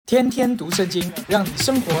天天读圣经，让你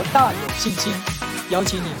生活大有信心。邀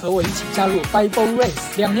请你和我一起加入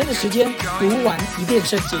Race 2年的时间，读完一遍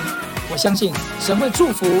圣经。我相信神会祝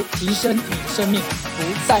福提升你的生命，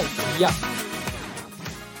不再一样。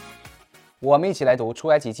我们一起来读出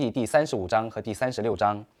埃及记第35章和第36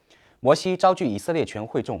章。摩西招聚以色列全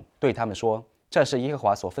会众，对他们说：这是耶和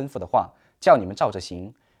华所吩咐的话，叫你们照着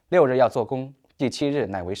行。6日要做工，第7日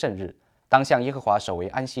乃为圣日，当向耶和华守为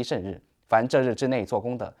安息圣日。凡这日之内做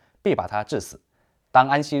工的，必把他治死。当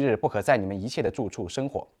安息日不可在你们一切的住处生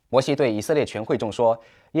火。摩西对以色列全会众说：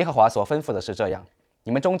耶和华所吩咐的是这样，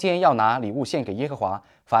你们中间要拿礼物献给耶和华，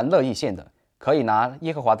凡乐意献的，可以拿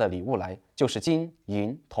耶和华的礼物来，就是金、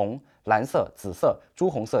银、铜、蓝色、紫色、朱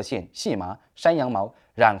红色线、细麻、山羊毛、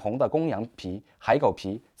染红的公羊皮、海狗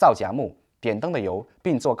皮、皂荚木、点灯的油，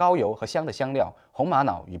并做膏油和香的香料、红玛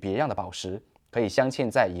瑙与别样的宝石，可以镶嵌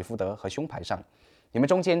在以弗得和胸牌上。你们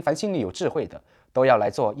中间凡心里有智慧的，都要来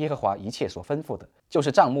做耶和华一切所吩咐的，就是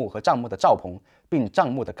帐幕和帐幕的罩棚，并帐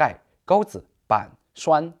幕的盖、钩子、板、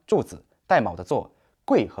栓、柱子、带卯的座、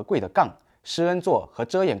柜和柜的杠、施恩座和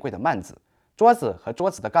遮掩柜的幔子、桌子和桌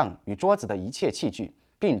子的杠与桌子的一切器具，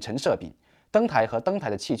并陈设饼、灯台和灯台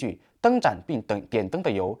的器具、灯盏并点灯的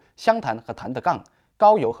油、香坛和坛的杠、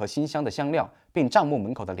膏油和馨香的香料，并帐幕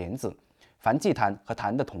门口的帘子，凡祭坛和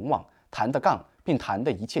坛的铜网、坛的杠，并坛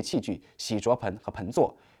的一切器具、洗濯盆和盆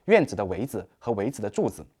座、院子的围子和围子的柱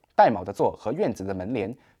子、带卯的座和院子的门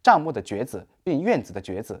帘、帐幕的橛子，并院子的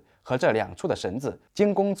橛子和这2处的绳子、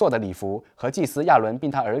经工做的礼服和祭司亚伦并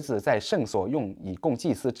他儿子在圣所用以供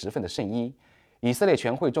祭司职分的圣衣。以色列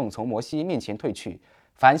全会众从摩西面前退去，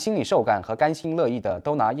凡心里受感和甘心乐意的，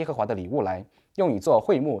都拿耶和华的礼物来，用以做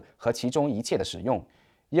会幕和其中一切的使用，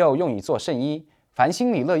又用以做圣衣。凡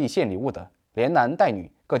心里乐意献礼物的，连男带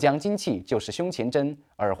女，各将金器，就是胸前针、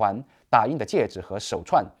耳环、打印的戒指和手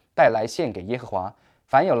串带来献给耶和华。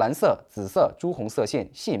凡有蓝色、紫色、朱红色线、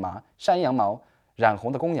细麻、山羊毛、染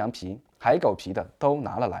红的公羊皮、海狗皮的，都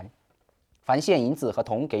拿了来。凡献银子和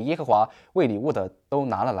铜给耶和华为礼物的，都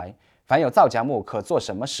拿了来。凡有皂荚木可做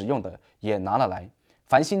什么使用的，也拿了来。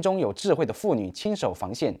凡心中有智慧的妇女亲手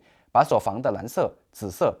防线，把所防的蓝色、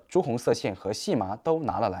紫色、朱红色线和细麻都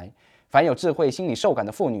拿了来。凡有智慧心里受感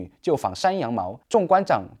的妇女，就纺山羊毛。众官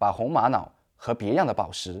长把红玛瑙和别样的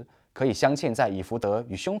宝石，可以镶嵌在以弗得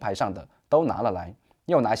与胸牌上的，都拿了来。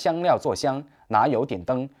又拿香料做香，拿油点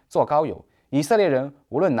灯，做膏油。以色列人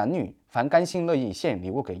无论男女，凡甘心乐意献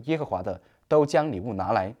礼物给耶和华的，都将礼物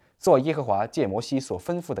拿来，做耶和华借摩西所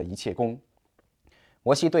吩咐的一切工。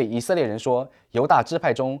摩西对以色列人说：犹大支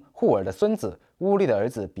派中户尔的孙子乌利的儿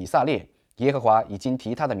子比撒列，耶和华已经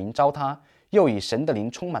提他的名召他，又以神的灵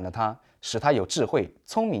充满了他，使他有智慧、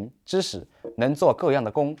聪明、知识，能做各样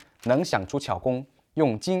的工，能想出巧工，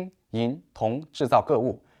用金、银、铜制造各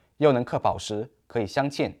物，又能刻宝石，可以镶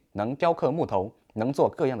嵌，能雕刻木头，能做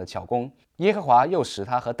各样的巧工。耶和华又使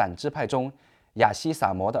他和但支派中亚西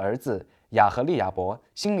撒摩的儿子亚和利亚伯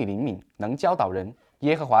心里灵敏，能教导人。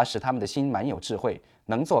耶和华使他们的心满有智慧，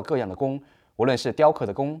能做各样的工，无论是雕刻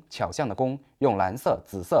的工、巧匠的工，用蓝色、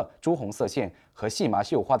紫色、朱红色线和细麻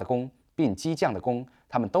绣花的工，并机匠的工，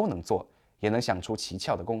他们都能做，也能想出奇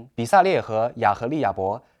巧的工。比撒列和亚和利亚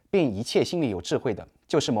伯并一切心里有智慧的，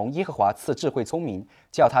就是蒙耶和华赐智慧聪明，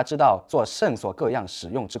叫他知道做圣所各样使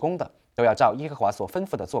用之工的，都要照耶和华所吩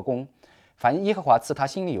咐的做工。凡耶和华赐他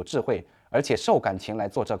心里有智慧，而且受感前来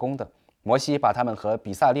做这工的，摩西把他们和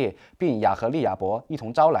比撒列并亚和利亚伯一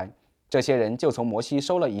同招来。这些人就从摩西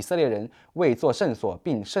收了以色列人为做圣所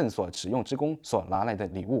并圣所使用之工所拿来的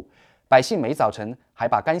礼物。百姓每早晨还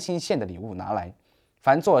把甘心献的礼物拿来。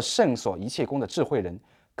凡做圣所一切工的智慧人，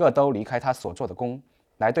各都离开他所做的工，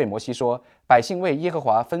来对摩西说：百姓为耶和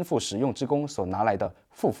华吩咐使用之工所拿来的，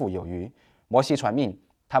富富有余。摩西传命，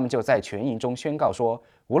他们就在全营中宣告说：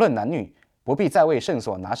无论男女，不必再为圣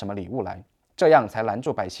所拿什么礼物来。这样才拦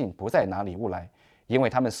住百姓不再拿礼物来，因为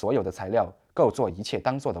他们所有的材料够做一切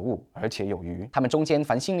当做的物，而且有余。他们中间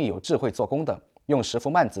凡心里有智慧做工的，用10幅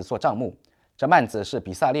幔子做帐幕。这幔子是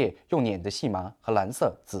比撒列用捻的细麻和蓝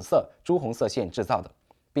色、紫色、朱红色线制造的，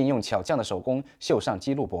并用巧匠的手工绣上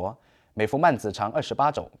基路伯。每幅幔子长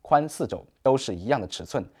28肘，宽4肘，都是一样的尺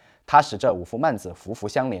寸。他使这5幅幔子幅幅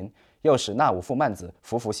相连，又使那5幅幔子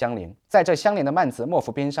幅幅相连。在这相连的幔子末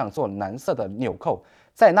幅边上做蓝色的纽扣，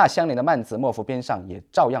在那相连的幔子末幅边上也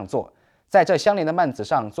照样做。在这相连的幔子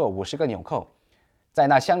上做50个纽扣，在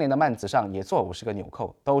那相连的幔子上也做50个纽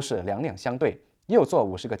扣，都是两两相对。又做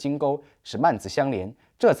50个金钩，使幔子相连，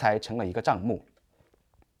这才成了一个帐幕。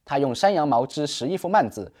他用山羊毛织11幅幔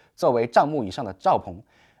子，作为帐幕以上的罩棚。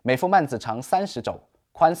每幅幔子长30肘，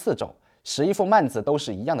宽4肘，11幅幔子都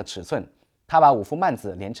是一样的尺寸。他把5幅幔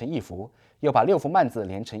子连成一幅，又把6幅幔子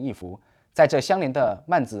连成一幅，在这相连的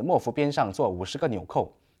幔子末幅边上做50个纽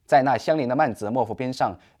扣，在那相连的幔子末幅边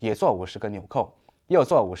上也做50个纽扣，又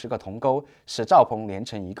做50个铜钩，使罩棚连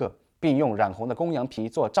成一个，并用染红的公羊皮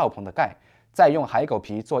做罩棚的盖，再用海狗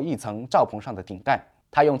皮做一层罩棚上的顶盖。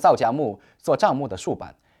他用皂荚木做帐幕的竖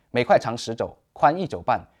板，每块长10肘，宽1肘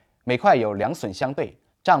半，每块有2榫相对。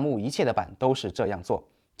帐幕一切的板都是这样做。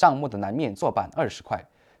帐幕的南面做板20块，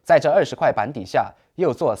在这20块板底下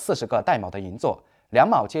又做40个带卯的银座，2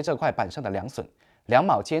卯接这块板上的2榫，2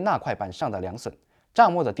卯接那块板上的2榫。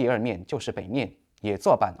帐幕的第2面就是北面，也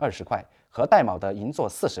做板20块，和带卯的银座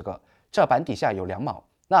40个，这板底下有2卯，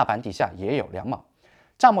那板底下也有2卯。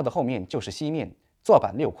帐幕的后面就是西面，做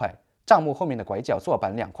板6块，帐幕后面的拐角做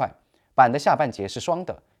板2块，板的下半截是双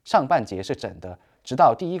的，上半截是整的，直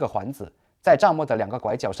到第1个环子，在帐幕的2个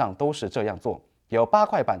拐角上都是这样做，有8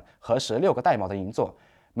块板和16个带卯的银座，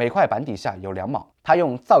每块板底下有2卯。他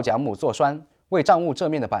用皂荚木做栓，为帐幕这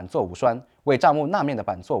面的板做5栓，为帐幕那面的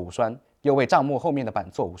板做5栓，又为帐幕后面的板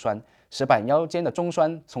做5栓，使板腰间的中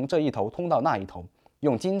栓从这一头通到那一头，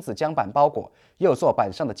用金子将板包裹，又做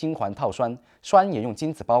板上的金环套栓，栓也用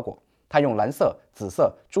金子包裹。他用蓝色、紫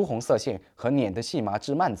色、朱红色线和捻的细麻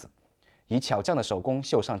织幔子，以巧匠的手工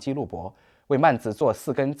绣上基路伯，为幔子做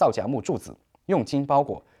4根皂荚木柱子，用金包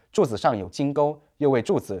裹，柱子上有金钩，又为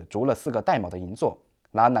柱子筑了4个带卯的银座，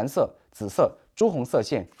拿蓝色、紫色、朱红色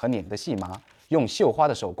线和捻的细麻，用绣花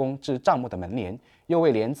的手工织帐幕的门帘，又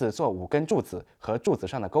为帘子做5根柱子和柱子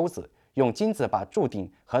上的钩子，用金子把柱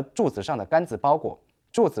顶和柱子上的杆子包裹。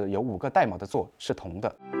柱子有5个带卯的座，是铜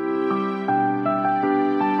的。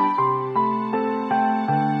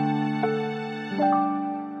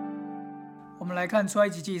我们来看出埃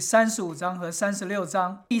及记35章和36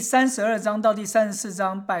章。第32章到第34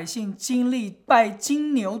章，百姓经历拜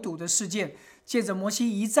金牛犊的事件，借着摩西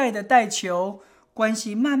一再的代求，关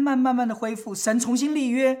系慢慢的恢复，神重新立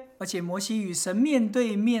约，而且摩西与神面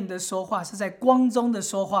对面的说话，是在光中的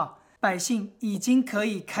说话。百姓已经可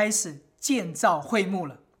以开始建造会幕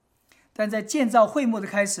了，但在建造会幕的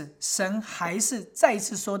开始，神还是再一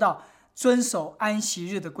次说到遵守安息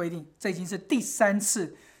日的规定，这已经是第3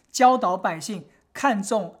次教导百姓看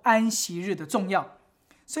重安息日的重要。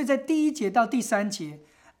所以在第1节到第3节，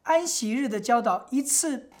安息日的教导一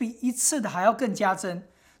次比一次的还要更加增。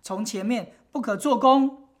从前面不可做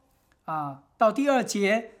工到第2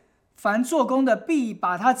节，凡做工的必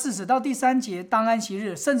把他治死，到第3节当安息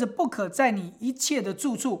日，甚至不可在你一切的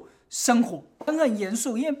住处生活。很严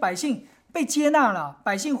肃，因为百姓被接纳了，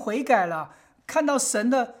百姓悔改了，看到神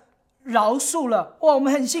的饶恕了，哇，我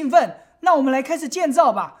们很兴奋，那我们来开始建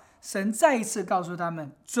造吧。神再一次告诉他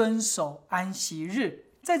们遵守安息日。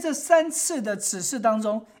在这3次的指示当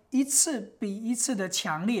中，一次比一次的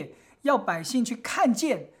强烈，要百姓去看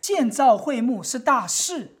见建造会幕是大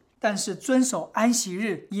事，但是遵守安息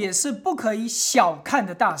日也是不可以小看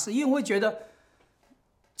的大事。因为我会觉得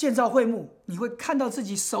建造会幕，你会看到自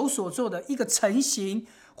己手所做的一个成型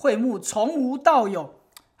会幕，从无到有，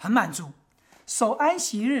很满足。守安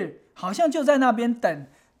息日好像就在那边等，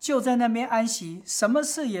就在那边安息，什么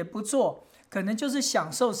事也不做，可能就是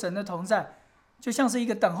享受神的同在，就像是一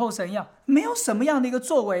个等候神一样，没有什么样的一个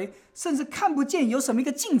作为，甚至看不见有什么一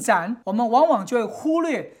个进展。我们往往就会忽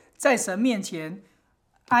略在神面前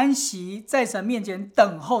安息，在神面前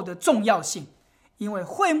等候的重要性。因为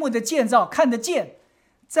会幕的建造看得见，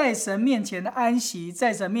在神面前的安息，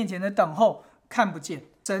在神面前的等候看不见。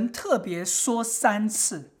神特别说3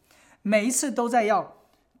次，每一次都在要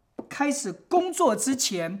开始工作之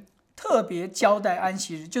前特别交代安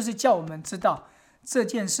息日，就是叫我们知道这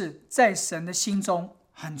件事在神的心中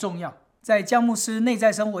很重要。在姜牧师内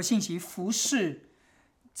在生活信息服事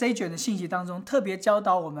这一卷的信息当中，特别教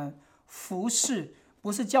导我们，服事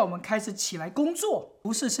不是叫我们开始起来工作，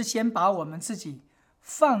服事是先把我们自己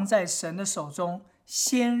放在神的手中，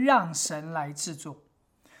先让神来制作。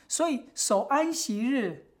所以守安息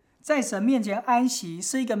日，在神面前安息，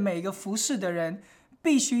是一个每个服事的人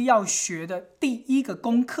必须要学的第一个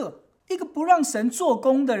功课。一个不让神做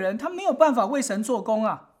工的人，他没有办法为神做工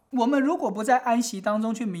啊。我们如果不在安息当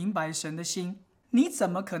中去明白神的心，你怎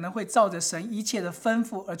么可能会照着神一切的吩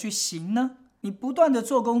咐而去行呢？你不断的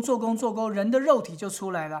做工，人的肉体就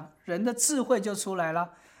出来了，人的智慧就出来了，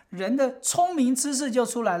人的聪明知识就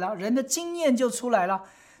出来了，人的经验就出来了。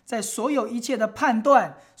在所有一切的判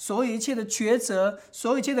断，所有一切的抉择，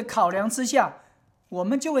所有一切的考量之下，我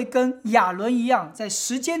们就会跟亚伦一样，在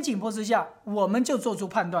时间紧迫之下，我们就做出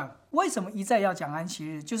判断。为什么一再要讲安息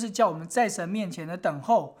日？就是叫我们在神面前的等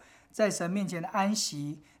候，在神面前的安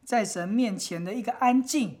息，在神面前的一个安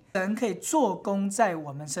静，神可以做工在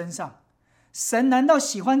我们身上。神难道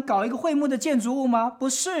喜欢搞一个会幕的建筑物吗？不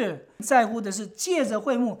是，在乎的是借着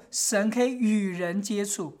会幕，神可以与人接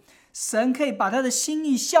触，神可以把他的心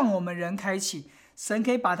意向我们人开启，神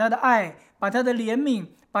可以把他的爱，把他的怜悯，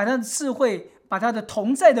把他的智慧，把他的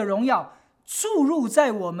同在的荣耀注入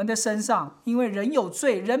在我们的身上。因为人有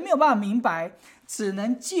罪，人没有办法明白，只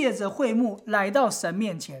能借着会幕来到神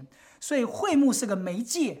面前。所以会幕是个媒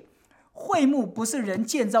介，会幕不是人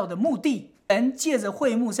建造的目的，人借着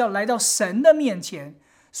会幕是要来到神的面前。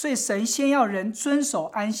所以神先要人遵守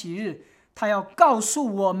安息日，他要告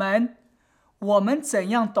诉我们怎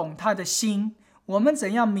样懂他的心，我们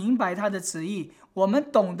怎样明白他的旨意，我们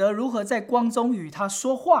懂得如何在光中与他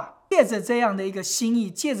说话。借着这样的一个心意，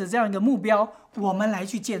借着这样一个目标，我们来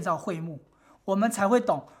去建造会幕，我们才会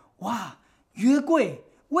懂，哇，约柜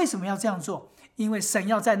为什么要这样做？因为神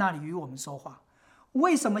要在那里与我们说话。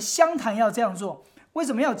为什么香坛要这样做？为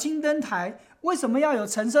什么要有金灯台？为什么要有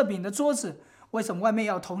陈设饼的桌子？为什么外面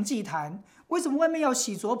要铜祭坛？为什么外面要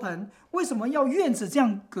洗濯盆？为什么要院子这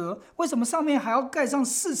样隔？为什么上面还要盖上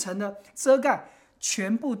4层的遮盖？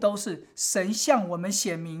全部都是神向我们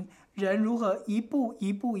显明人如何一步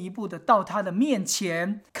一步的到他的面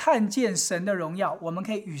前，看见神的荣耀，我们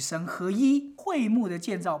可以与神合一。会幕的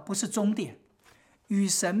建造不是终点，与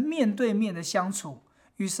神面对面的相处，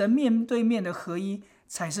与神面对面的合一，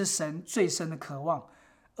才是神最深的渴望。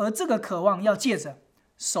而这个渴望要借着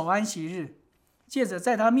守安息日，借着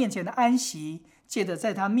在他面前的安息，借着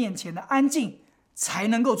在他面前的安静，才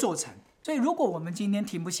能够做成。所以如果我们今天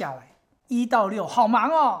停不下来，1到6好忙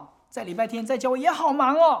哦，在礼拜天在教会也好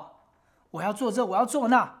忙哦，我要做这，我要做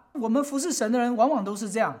那。我们服侍神的人往往都是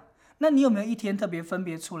这样。那你有没有一天特别分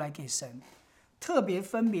别出来给神，特别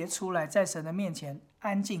分别出来在神的面前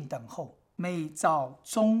安静等候，每早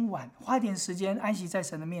中晚花一点时间安息在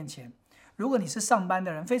神的面前？如果你是上班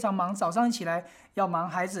的人，非常忙，早上一起来要忙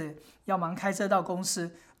孩子，要忙开车到公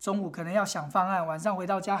司，中午可能要想方案，晚上回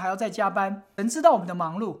到家还要再加班。神知道我们的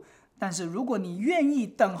忙碌，但是如果你愿意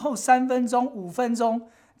等候3分钟、5分钟，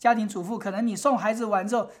家庭主妇可能你送孩子完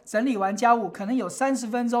之后，整理完家务，可能有30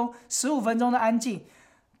分钟、15分钟的安静，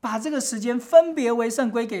把这个时间分别为圣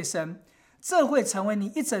归给神，这会成为你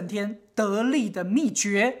一整天得力的秘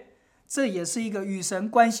诀。这也是一个与神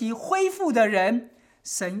关系恢复的人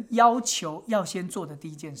神要求要先做的第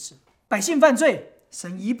一件事。百姓犯罪，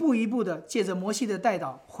神一步一步的借着摩西的代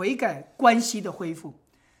祷悔改，关系的恢复，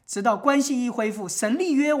直到关系一恢复，神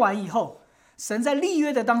立约完以后，神在立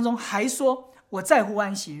约的当中还说我在乎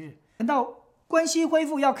安息日。等到关系恢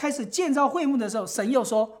复要开始建造会幕的时候，神又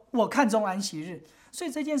说我看重安息日。所以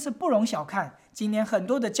这件事不容小看。今天很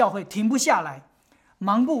多的教会停不下来，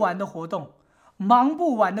忙不完的活动，忙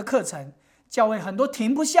不完的课程，教会很多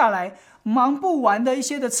停不下来，忙不完的一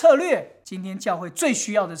些的策略。今天教会最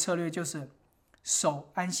需要的策略就是守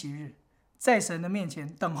安息日，在神的面前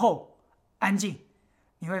等候安静。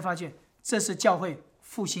你会发现这是教会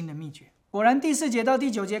复兴的秘诀。果然第4节到第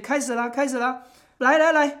9节开始啦，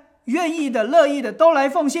来，愿意的乐意的都来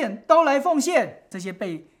奉献，都来奉献。这些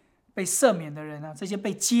被赦免的人啊，这些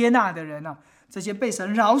被接纳的人啊，这些被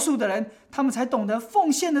神饶恕的人，他们才懂得奉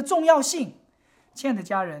献的重要性。亲爱的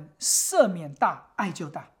家人，赦免大，爱就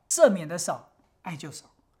大；赦免的少，爱就少。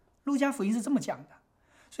路加福音是这么讲的。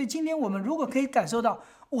所以今天我们如果可以感受到，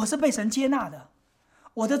我是被神接纳的，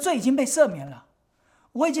我的罪已经被赦免了，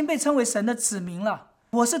我已经被称为神的子民了，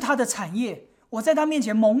我是他的产业，我在他面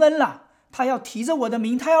前蒙恩了，他要提着我的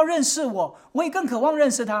名，他要认识我，我也更渴望认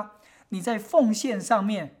识他。你在奉献上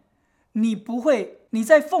面，你不会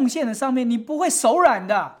手软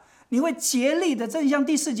的，你会竭力的，正像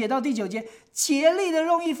第4节到第9节，竭力的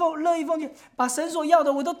乐意奉献，把神所要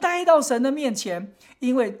的我都带到神的面前。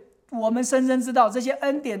因为我们深深知道这些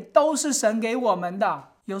恩典都是神给我们的。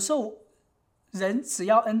有时候人只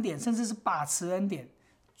要恩典，甚至是把持恩典，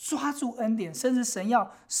抓住恩典，甚至神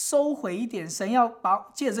要收回一点，神要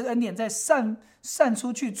借着这个恩典再散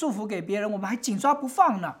出去祝福给别人，我们还紧抓不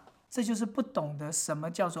放呢。这就是不懂得什么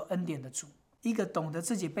叫做恩典的主。一个懂得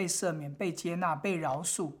自己被赦免、被接纳、被饶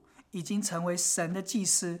恕，已经成为神的祭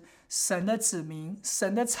司、神的子民、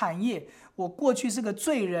神的产业。我过去是个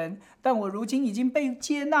罪人，但我如今已经被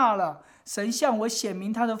接纳了。神向我显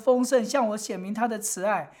明他的丰盛，向我显明他的慈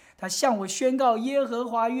爱，他向我宣告耶和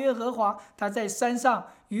华，耶和华，他在山上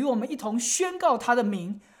与我们一同宣告他的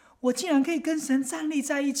名。我竟然可以跟神站立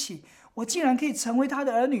在一起，我竟然可以成为他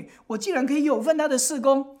的儿女，我竟然可以有份他的事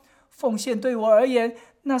工。奉献对我而言，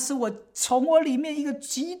那是我从我里面一个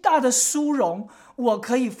极大的殊荣，我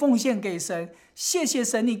可以奉献给神。谢谢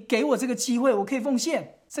神，你给我这个机会，我可以奉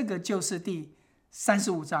献。这个就是第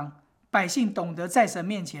35章，百姓懂得在神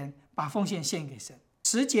面前把奉献献给神。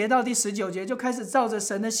10节到第19节就开始照着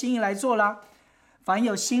神的心意来做啦。凡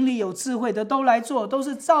有心里有智慧的都来做，都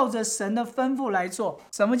是照着神的吩咐来做。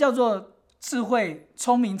什么叫做智慧、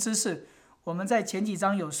聪明之事？我们在前几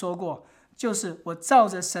章有说过，就是我照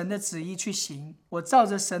着神的旨意去行，我照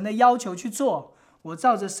着神的要求去做，我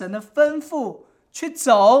照着神的吩咐去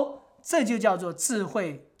走，这就叫做智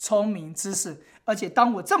慧、聪明之事。而且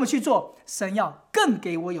当我这么去做，神要更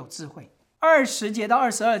给我有智慧。20节到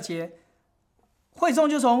22节，会众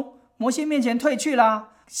就从摩西面前退去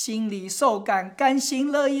啦，心里受感，甘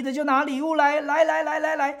心乐意的就拿礼物来。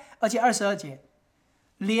而且22节，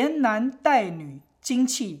连男带女、金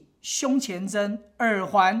器、胸前针、耳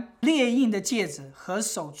环、列印的戒指和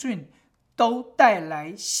手绢都带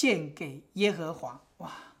来献给耶和华。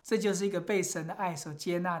哇，这就是一个被神的爱所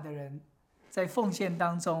接纳的人，在奉献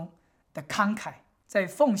当中的慷慨，在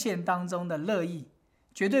奉献当中的乐意，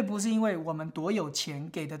绝对不是因为我们多有钱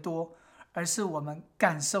给的多，而是我们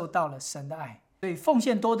感受到了神的爱。所以奉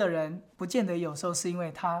献多的人不见得有时候是因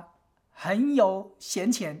为他很有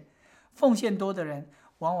闲钱，奉献多的人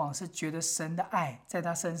往往是觉得神的爱在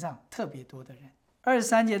他身上特别多的人。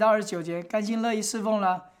23节到29节，甘心乐意侍奉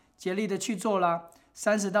了，竭力的去做了。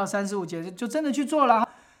30到35节就真的去做了。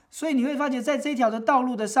所以你会发觉在这条的道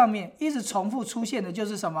路的上面一直重复出现的就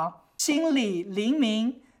是什么？心里灵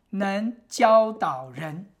明，能教导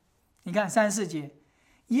人。你看34节，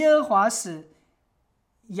耶和华使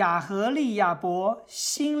亚和利亚伯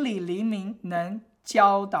心里灵明，能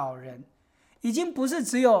教导人。已经不是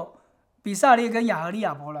只有比撒列跟亚和利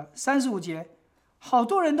亚伯了。35节，好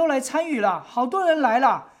多人都来参与了，好多人来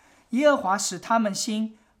了。耶和华使他们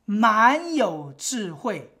心满有智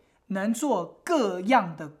慧，能做各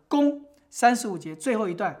样的工。35节最后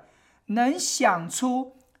一段，能想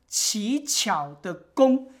出奇巧的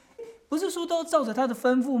工。不是说都照着他的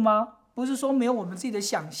吩咐吗？不是说没有我们自己的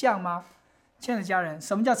想象吗？亲爱的家人，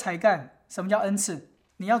什么叫才干？什么叫恩赐？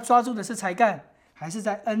你要抓住的是才干，还是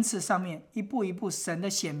在恩赐上面一步一步神的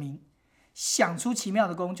显明，想出奇妙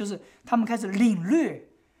的工？就是他们开始领略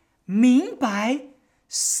明白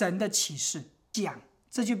神的启示。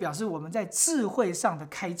这就表示我们在智慧上的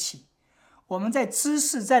开启，我们在知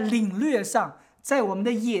识、在领略上，在我们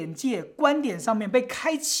的眼界、观点上面被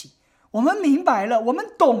开启。我们明白了，我们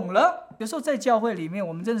懂了。有时候在教会里面，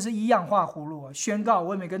我们真的是一样画葫芦，宣告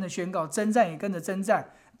我也没跟着宣告，征战也跟着征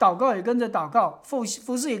战，祷告也跟着祷告，服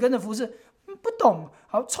事也跟着服事，不懂，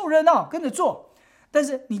好凑热闹跟着做。但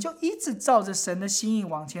是你就一直照着神的心意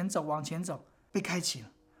往前走，被开启了。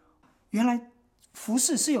原来服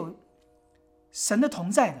事是有神的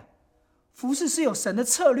同在的，服事是有神的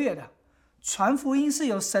策略的，传福音是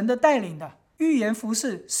有神的带领的，预言服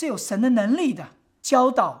事是有神的能力的，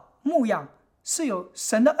教导牧养是有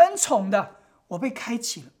神的恩宠的。我被开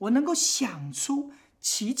启了，我能够想出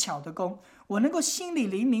奇巧的工，我能够心里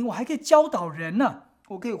灵明，我还可以教导人呢，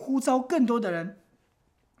我可以呼召更多的人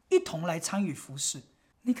一同来参与服事。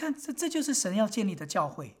你看，这就是神要建立的教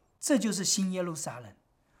会，这就是新耶路撒冷。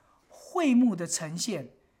会幕的呈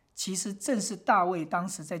现其实正是大卫当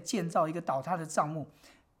时在建造一个倒塌的帐幕，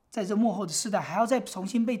在这末后的世代还要再重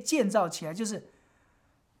新被建造起来，就是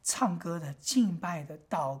唱歌的、敬拜的、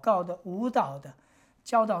祷告的、舞蹈的、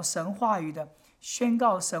教导神话语的、宣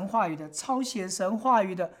告神话语的、抄写神话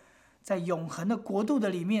语的，在永恒的国度的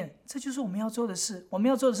里面，这就是我们要做的事。我们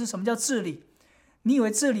要做的是什么叫治理？你以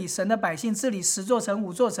为治理神的百姓，治理10座城、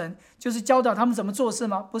5座城，就是教导他们怎么做事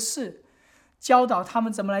吗？不是，教导他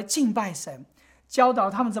们怎么来敬拜神，教导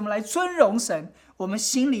他们怎么来尊荣神。我们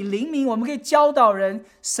心里灵明，我们可以教导人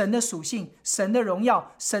神的属性、神的荣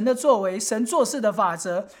耀、神的作为、神做事的法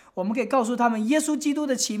则。我们可以告诉他们耶稣基督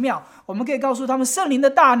的奇妙，我们可以告诉他们圣灵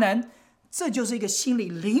的大能。这就是一个心里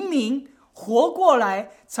灵明，活过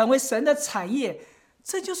来，成为神的产业。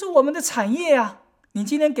这就是我们的产业啊！你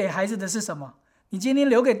今天给孩子的是什么？你今天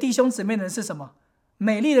留给弟兄姊妹的是什么？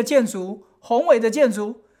美丽的建筑，宏伟的建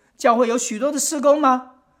筑。教会有许多的事工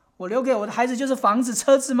吗？我留给我的孩子就是房子、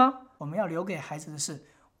车子吗？我们要留给孩子的是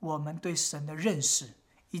我们对神的认识，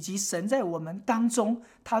以及神在我们当中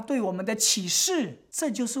他对我们的启示。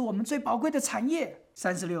这就是我们最宝贵的产业。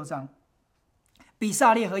36章，比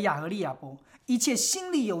撒列和亚和利亚伯，一切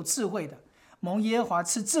心里有智慧的，蒙耶和华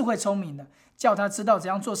赐智慧聪明的，叫他知道怎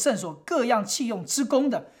样做圣所各样器用之功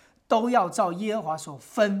的，都要照耶和华所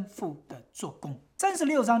吩咐的做工。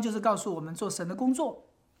36章就是告诉我们做神的工作，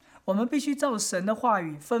我们必须照神的话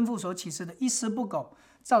语吩咐所启示的一丝不苟，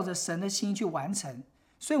照着神的心去完成。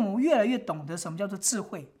所以我们越来越懂得什么叫做智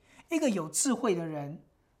慧。一个有智慧的人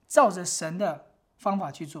照着神的方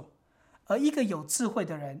法去做，而一个有智慧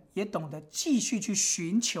的人也懂得继续去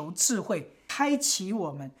寻求智慧，开启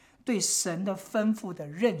我们对神的吩咐的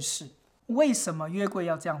认识。为什么约柜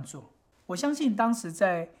要这样做？我相信当时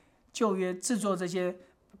在旧约制作这些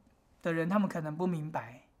的人，他们可能不明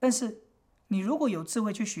白，但是你如果有智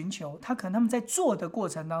慧去寻求，他们在做的过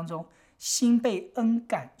程当中，心被恩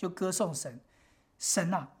感，就歌颂神。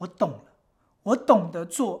神啊，我懂了，我懂得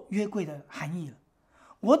做约柜的含义了，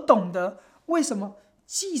我懂得为什么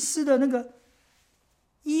祭司的那个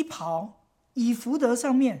衣袍以弗得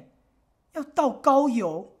上面要倒膏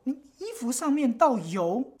油，衣服上面倒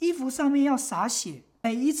油，衣服上面要洒血，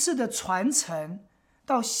每一次的传承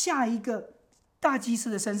到下一个大祭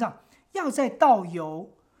司的身上，要再倒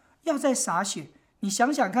油，要再洒血。你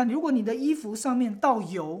想想看，如果你的衣服上面倒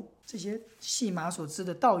油，这些细麻所织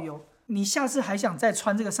的倒油，你下次还想再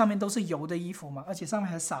穿这个上面都是油的衣服吗？而且上面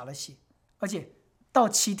还洒了血，而且到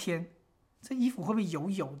7天，这衣服会不会油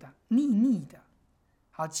油的、腻腻的？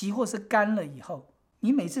好，即或是干了以后，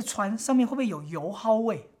你每次穿上面会不会有油耗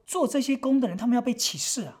味？做这些工的人，他们要被启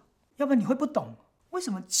示啊，要不然你会不懂，为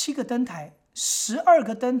什么7个灯台、12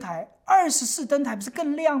个灯台、24灯台不是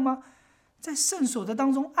更亮吗？在圣所的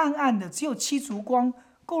当中暗暗的，只有7烛光，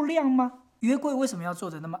够亮吗？约柜为什么要做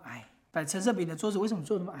的那么矮？摆陈设饼的桌子为什么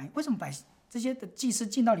做那么矮？为什么摆这些的祭司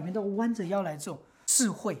进到里面都弯着腰来做？智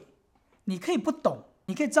慧，你可以不懂，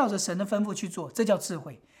你可以照着神的吩咐去做，这叫智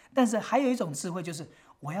慧。但是还有一种智慧，就是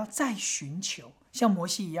我要再寻求，像摩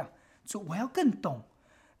西一样，说我要更懂。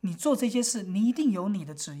你做这些事，你一定有你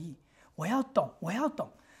的旨意。我要懂，我要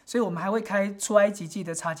懂。所以我们还会开出埃及记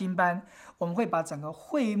的查经班，我们会把整个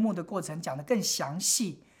会幕的过程讲得更详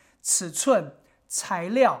细，尺寸、材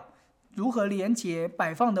料、如何连结、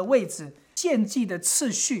摆放的位置、献祭的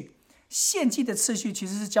次序。献祭的次序其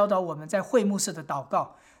实是教导我们在会幕式的祷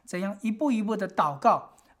告，怎样一步一步的祷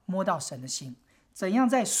告，摸到神的心；怎样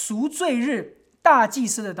在赎罪日大祭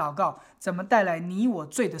司的祷告，怎么带来你我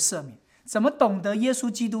罪的赦免；怎么懂得耶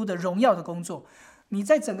稣基督的荣耀的工作。你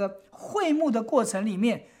在整个会幕的过程里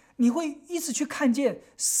面，你会一直去看见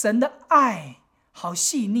神的爱好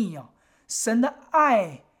细腻哦，神的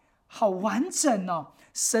爱好完整哦，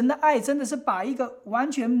神的爱真的是把一个完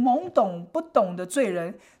全懵懂不懂的罪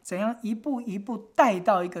人，怎样一步一步带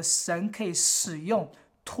到一个神可以使用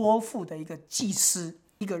托付的一个祭司，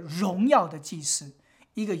一个荣耀的祭司，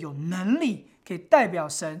一个有能力可以代表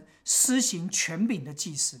神施行权柄的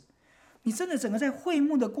祭司。你真的整个在会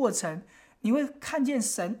幕的过程，你会看见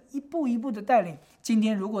神一步一步的带领。今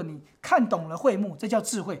天如果你看懂了会幕，这叫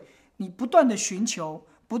智慧，你不断的寻求，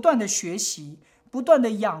不断的学习，不断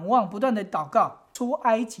的仰望，不断的祷告。出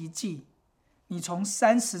埃及记，你从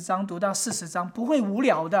30章读到40章不会无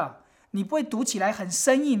聊的，你不会读起来很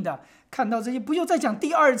生硬的。看到这些不又再讲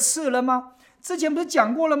第2次了吗？之前不是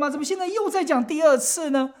讲过了吗？怎么现在又在讲第2次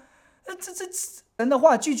呢？这神的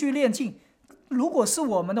话句句炼净，如果是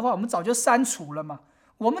我们的话，我们早就删除了嘛。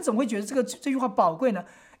我们怎么会觉得这句话宝贵呢？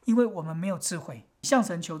因为我们没有智慧，向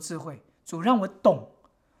神求智慧。主让我懂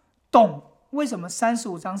为什么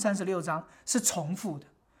35章36章是重复的，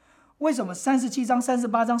为什么37章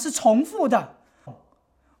38章是重复的。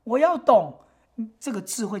我要懂，这个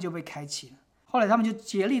智慧就被开启了。后来他们就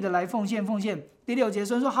竭力的来奉献。第6节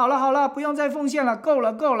说好了，不用再奉献了，够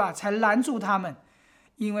了，才拦住他们，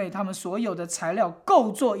因为他们所有的材料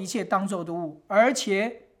够做一切当做的物，而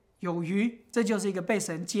且有余。这就是一个被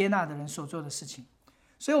神接纳的人所做的事情。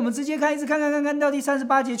所以我们直接看，一直看到第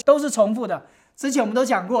38节都是重复的，之前我们都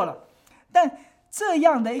讲过了。但这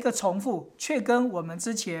样的一个重复，却跟我们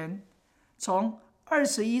之前从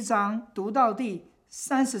21章读到第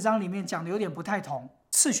30章里面讲的有点不太同，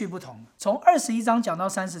次序不同。从21章讲到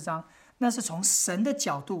30章，那是从神的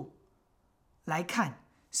角度来看，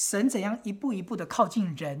神怎样一步一步的靠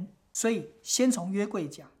近人。所以先从约柜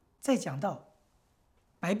讲，再讲到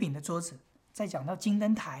摆饼的桌子，再讲到金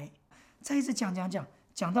灯台，再一直讲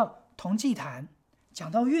到铜祭坛，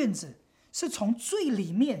讲到院子，是从最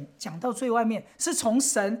里面讲到最外面，是从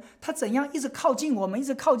神他怎样一直靠近我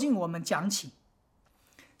们讲起。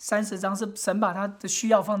30章是神把他的需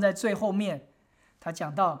要放在最后面，他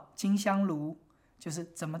讲到金香炉，就是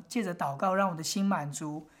怎么借着祷告让我的心满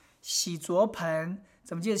足；洗濯盆，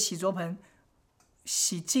怎么借着洗濯盆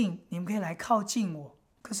洗净，你们可以来靠近我。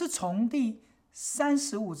可是从第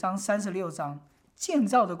35章36章建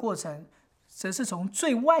造的过程，则是从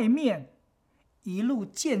最外面一路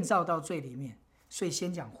建造到最里面。所以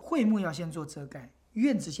先讲会幕要先做遮盖，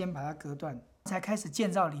院子先把它隔断，才开始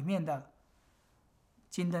建造里面的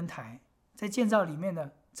金灯台，再建造里面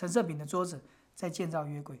的陈设饼的桌子，再建造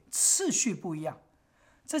约柜，次序不一样。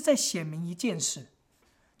这在显明一件事，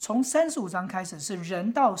从35章开始是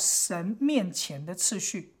人到神面前的次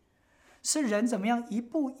序，是人怎么样一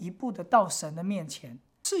步一步的到神的面前，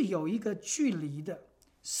是有一个距离的，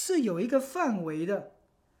是有一个范围的。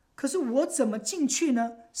可是我怎么进去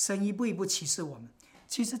呢？神一步一步启示我们。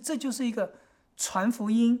其实这就是一个传福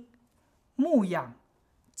音、牧养、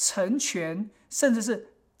成全，甚至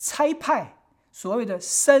是差派，所谓的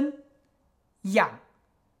生、养、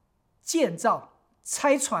建造、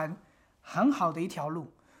差传，很好的一条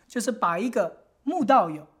路，就是把一个慕道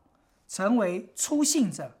友成为初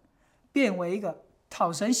信者，变为一个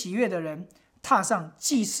讨神喜悦的人，踏上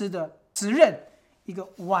祭司的职任，一个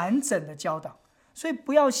完整的教导。所以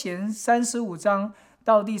不要嫌35章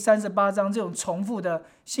到第38章这种重复的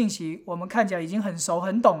信息，我们看起来已经很熟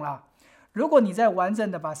很懂了。如果你再完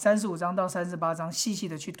整的把35章到38章细细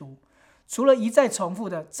的去读，除了一再重复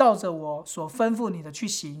的照着我所吩咐你的去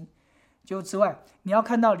行之外，你要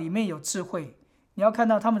看到里面有智慧，你要看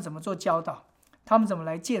到他们怎么做教导，他们怎么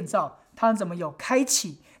来建造，他们怎么有开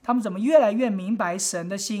启，他们怎么越来越明白神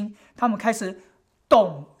的心，他们开始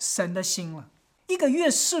懂神的心了。一个越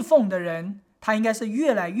侍奉的人，他应该是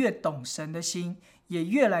越来越懂神的心，也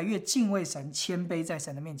越来越敬畏神，谦卑在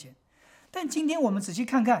神的面前。但今天我们仔细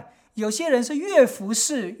看看，有些人是越服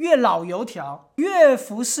侍越老油条，越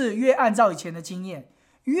服侍越按照以前的经验，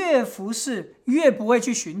越服侍越不会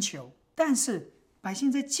去寻求。但是百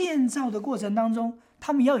姓在建造的过程当中，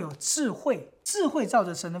他们要有智慧，智慧照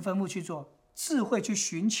着神的吩咐去做，智慧去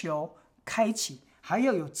寻求开启，还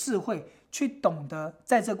要有智慧去懂得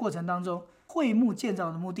在这过程当中，会幕建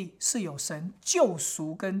造的目的是有神救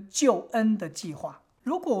赎跟救恩的计划。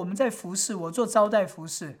如果我们在服侍，我做招待服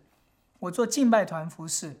侍，我做敬拜团服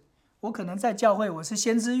侍，我可能在教会我是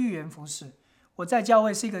先知预言服侍，我在教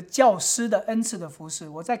会是一个教师的恩赐的服侍，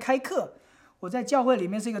我在开课，我在教会里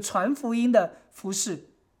面是一个传福音的服侍。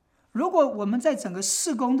如果我们在整个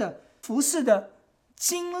事工的服侍的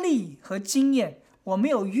经历和经验，我没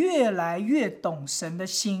有越来越懂神的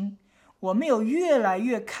心，我没有越来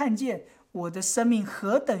越看见我的生命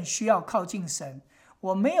何等需要靠近神，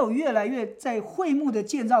我没有越来越在会幕的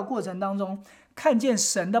建造过程当中看见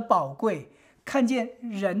神的宝贵，看见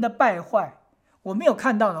人的败坏，我没有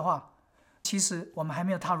看到的话，其实我们还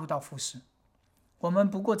没有踏入到服侍，我们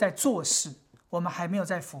不过在做事，我们还没有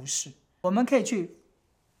在服侍。我们可以去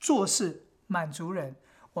做事满足人，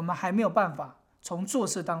我们还没有办法从做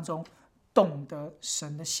事当中懂得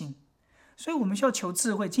神的心。所以我们需要求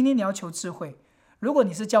智慧。今天你要求智慧，如果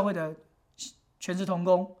你是教会的全职同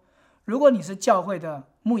工，如果你是教会的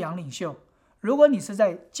牧养领袖，如果你是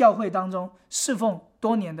在教会当中侍奉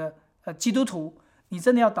多年的基督徒，你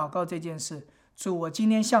真的要祷告这件事。主，我今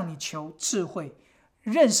天向你求智慧，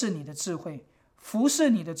认识你的智慧，服侍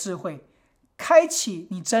你的智慧，开启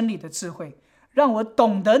你真理的智慧，让我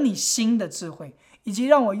懂得你心的智慧，以及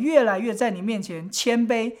让我越来越在你面前谦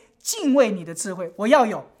卑敬畏你的智慧，我要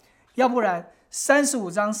有。要不然35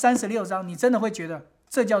章36章你真的会觉得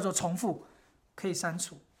这叫做重复，可以删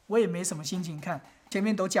除，我也没什么心情看，前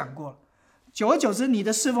面都讲过了。久而久之，你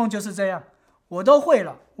的侍奉就是这样，我都会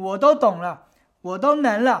了，我都懂了，我都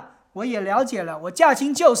能了，我也了解了，我驾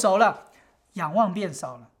轻就熟了，仰望变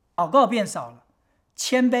少了，祷告变少了，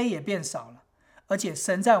谦卑也变少了，而且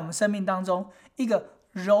神在我们生命当中一个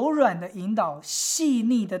柔软的引导，细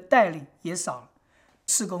腻的带领也少了，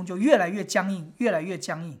事工就越来越僵硬，越来越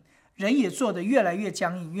僵硬，人也做得越来越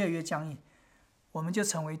僵硬，越来越僵硬，我们就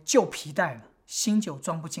成为旧皮带了，新酒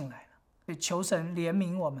装不进来了。所以求神怜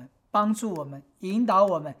悯我们，帮助我们，引导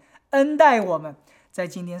我们，恩待我们，在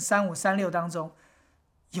今天35、36当中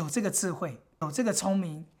有这个智慧，有这个聪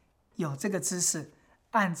明，有这个知识，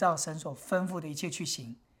按照神所吩咐的一切去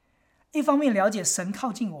行。一方面了解神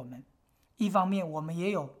靠近我们，一方面我们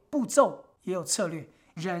也有步骤，也有策略，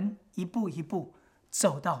人一步一步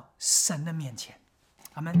走到神的面前。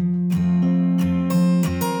阿们。